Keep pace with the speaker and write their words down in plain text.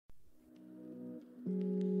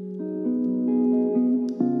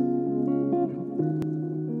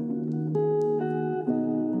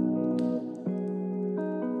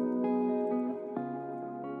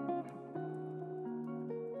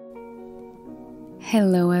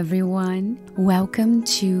Hello, everyone. Welcome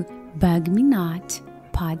to Bug Me Not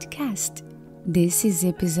podcast. This is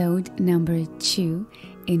episode number 2,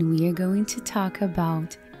 and we are going to talk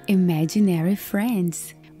about imaginary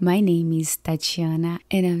friends. My name is Tatiana,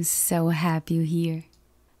 and I'm so happy you're here.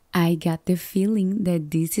 I got the feeling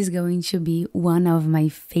that this is going to be one of my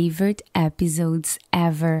favorite episodes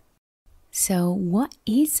ever. So, what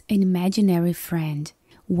is an imaginary friend?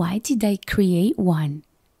 Why did I create one?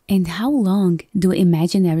 And how long do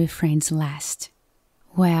imaginary friends last?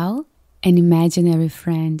 Well, an imaginary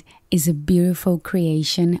friend is a beautiful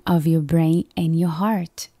creation of your brain and your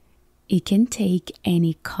heart. It can take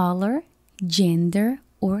any color, gender,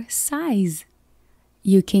 or size.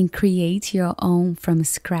 You can create your own from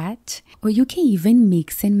scratch, or you can even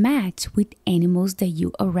mix and match with animals that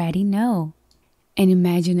you already know. An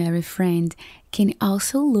imaginary friend can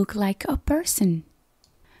also look like a person.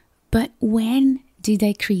 But when did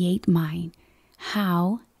I create mine?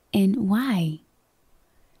 How and why?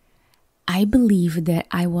 I believe that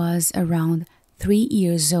I was around 3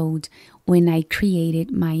 years old when I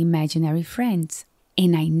created my imaginary friends.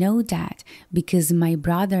 And I know that because my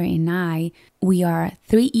brother and we are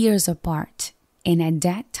 3 years apart. And at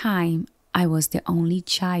that time, I was the only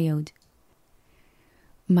child.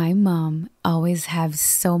 My mom always has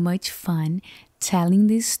so much fun telling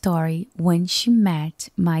this story when she met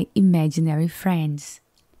my imaginary friends.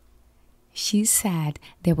 She said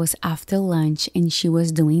that was after lunch and she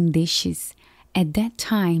was doing dishes. At that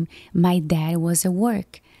time, my dad was at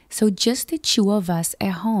work, so just the two of us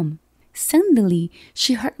at home. Suddenly,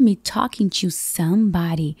 she heard me talking to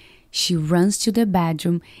somebody. She runs to the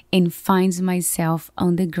bedroom and finds myself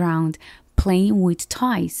on the ground playing with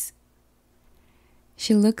toys.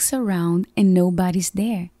 She looks around and nobody's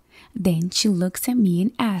there. Then she looks at me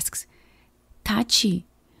and asks, "Tati,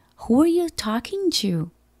 who are you talking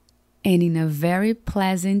to?" And in a very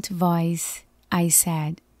pleasant voice, I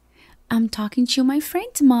said, "I'm talking to my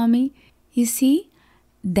friends, Mommy. You see,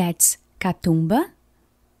 that's Catumba,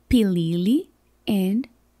 Pilili, and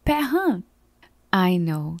Perrin." I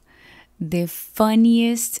know, the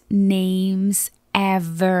funniest names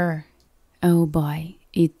ever. Oh boy,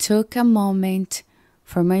 it took a moment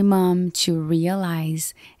for my mom to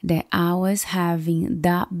realize that I was having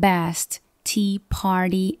the best tea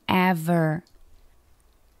party ever.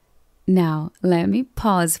 Now, let me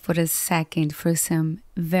pause for a second for some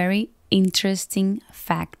very interesting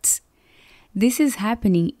facts. This is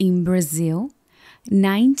happening in Brazil,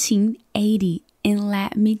 1980, and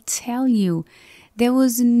let me tell you, there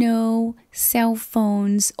was no cell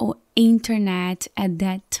phones or internet at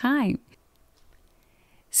that time.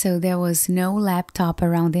 So there was no laptop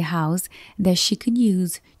around the house that she could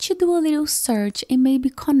use to do a little search and maybe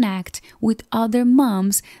connect with other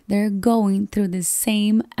moms that are going through the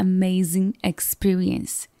same amazing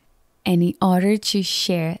experience. And in order to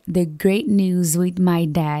share the great news with my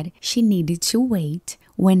dad, she needed to wait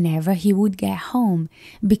whenever he would get home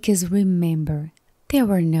because remember, there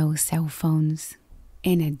were no cell phones.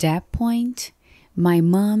 And at that point, my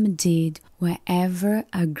mom did whatever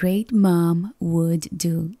a great mom would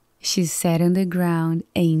do. She sat on the ground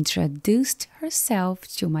and introduced herself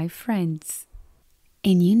to my friends.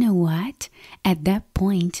 And you know what? At that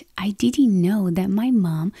point, I didn't know that my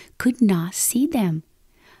mom could not see them.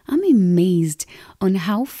 I'm amazed on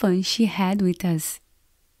how fun she had with us.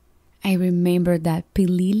 I remember that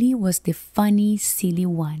Pilili was the funny, silly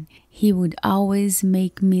one. He would always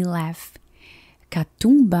make me laugh.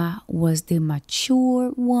 Catumba was the mature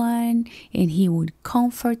one, and he would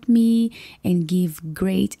comfort me and give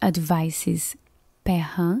great advices.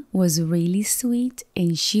 Perrin was really sweet,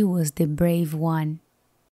 and she was the brave one.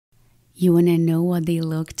 You wanna know what they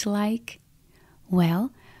looked like?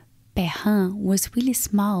 Well, Perrin was really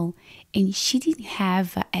small, and she didn't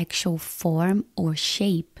have an actual form or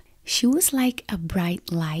shape. She was like a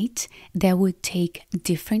bright light that would take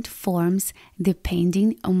different forms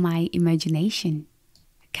depending on my imagination.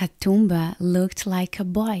 Catumba looked like a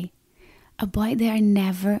boy that I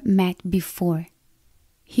never met before.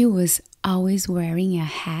 He was always wearing a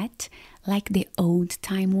hat like the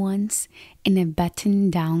old-time ones and a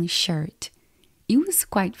button-down shirt. It was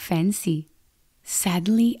quite fancy.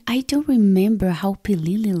 Sadly, I don't remember how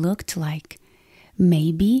Pilili looked like.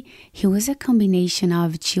 Maybe he was a combination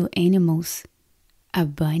of two animals, a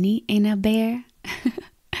bunny and a bear.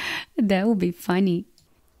 That would be funny.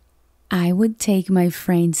 I would take my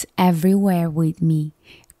friends everywhere with me.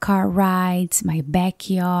 Car rides, my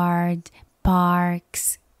backyard,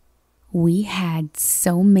 parks. We had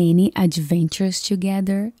so many adventures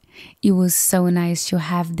together. It was so nice to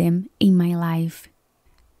have them in my life.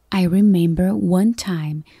 I remember one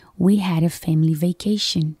time we had a family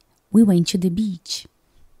vacation. We went to the beach.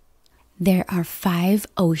 There are 5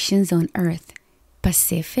 oceans on Earth: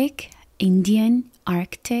 Pacific, Indian,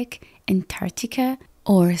 Arctic, Antarctica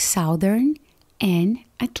or Southern, and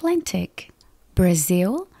Atlantic.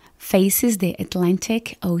 Brazil faces the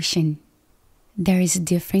Atlantic Ocean. There is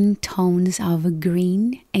different tones of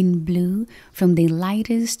green and blue from the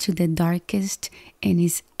lightest to the darkest, and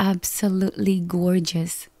is absolutely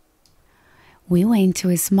gorgeous. We went to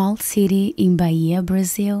a small city in Bahia,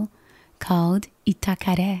 Brazil called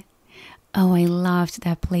Itacaré. Oh, I loved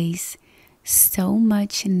that place. So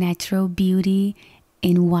much natural beauty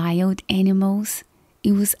and wild animals.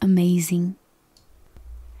 It was amazing.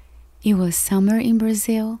 It was summer in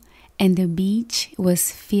Brazil, and the beach was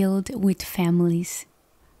filled with families.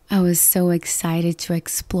 I was so excited to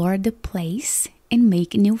explore the place and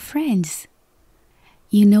make new friends.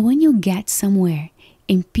 You know, when you get somewhere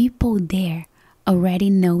and people there already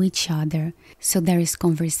know each other, so there is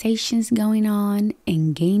conversations going on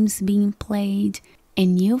and games being played,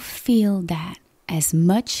 and you feel that as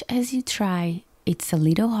much as you try, it's a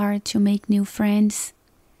little hard to make new friends.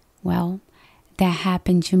 Well, that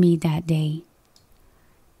happened to me that day.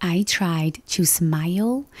 I tried to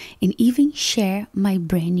smile and even share my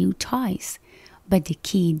brand new toys, but the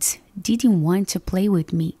kids didn't want to play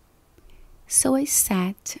with me. So I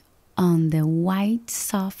sat on the white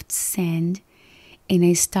soft sand and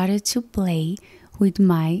I started to play with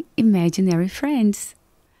my imaginary friends.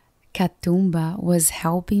 Katumba was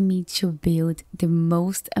helping me to build the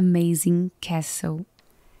most amazing castle.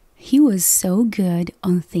 He was so good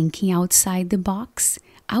on thinking outside the box.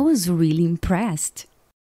 I was really impressed.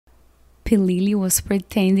 Pilili was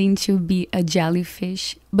pretending to be a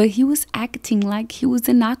jellyfish, but he was acting like he was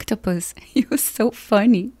an octopus. He was so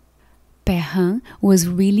funny. Perrin was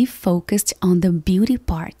really focused on the beauty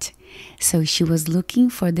part, so she was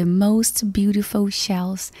looking for the most beautiful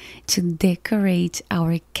shells to decorate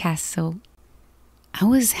our castle. I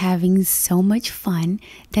was having so much fun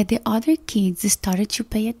that the other kids started to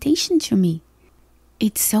pay attention to me.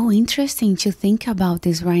 It's so interesting to think about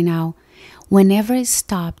this right now. Whenever I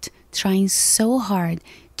stopped trying so hard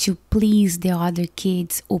to please the other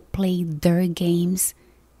kids or play their games,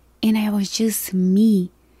 and I was just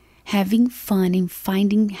me, having fun and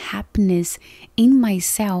finding happiness in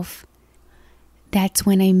myself, that's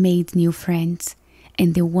when I made new friends,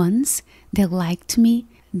 and the ones that liked me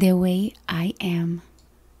the way I am.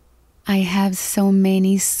 I have so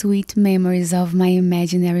many sweet memories of my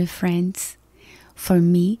imaginary friends. For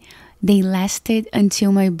me, they lasted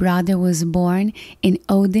until my brother was born and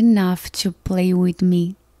old enough to play with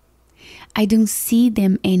me. I don't see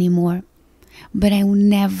them anymore, but I will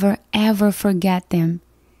never ever forget them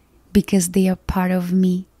because they are part of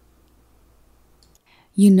me.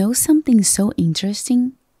 You know something so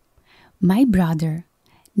interesting? My brother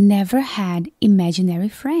never had imaginary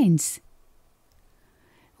friends.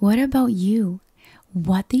 What about you?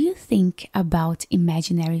 What do you think about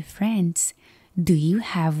imaginary friends? Do you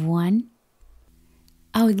have one?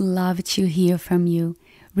 I would love to hear from you.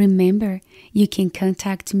 Remember, you can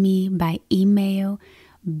contact me by email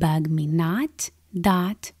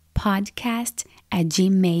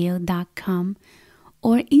bugmenot.podcast@gmail.com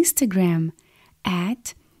or Instagram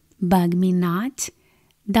at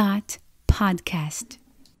bugmenot.podcast.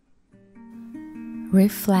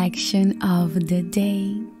 Reflection of the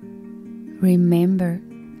day. Remember,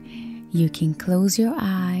 you can close your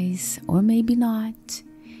eyes or maybe not.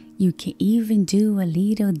 You can even do a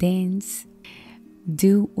little dance.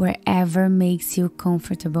 Do wherever makes you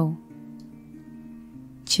comfortable.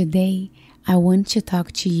 Today, I want to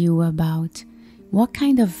talk to you about what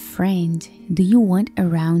kind of friend do you want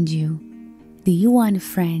around you? Do you want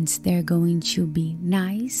friends that are going to be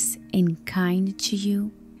nice and kind to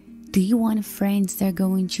you? Do you want friends that are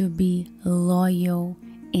going to be loyal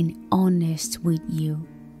and honest with you?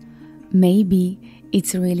 Maybe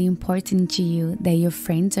it's really important to you that your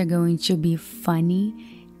friends are going to be funny,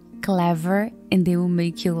 clever, and they will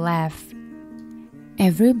make you laugh.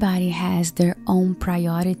 Everybody has their own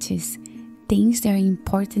priorities, things that are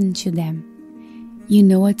important to them. You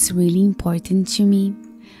know what's really important to me?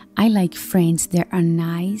 I like friends that are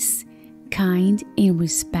nice, kind, and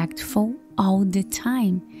respectful all the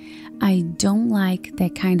time. I don't like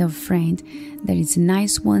that kind of friend that is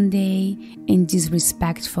nice one day and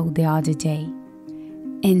disrespectful the other day.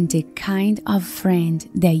 And the kind of friend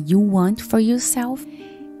that you want for yourself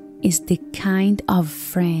is the kind of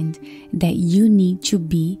friend that you need to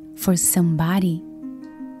be for somebody.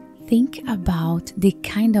 Think about the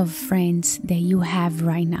kind of friends that you have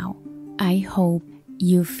right now. I hope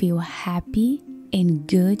you feel happy, and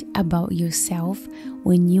good about yourself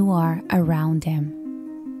when you are around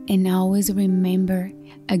them. And always remember,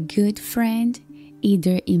 a good friend,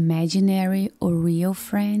 either imaginary or real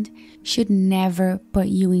friend, should never put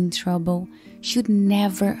you in trouble, should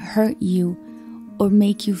never hurt you or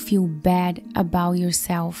make you feel bad about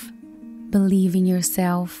yourself. Believe in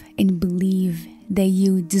yourself and believe that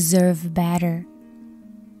you deserve better.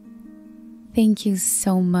 Thank you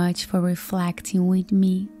so much for reflecting with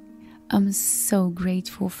me. I'm so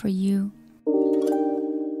grateful for you.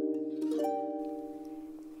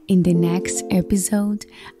 In the next episode,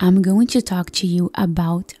 I'm going to talk to you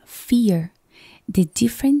about fear, the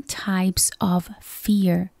different types of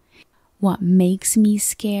fear, what makes me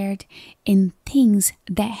scared, and things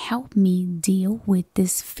that help me deal with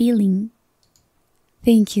this feeling.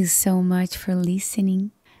 Thank you so much for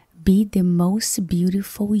listening. Be the most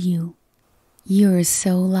beautiful you. You're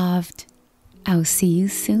so loved. I'll see you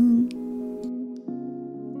soon.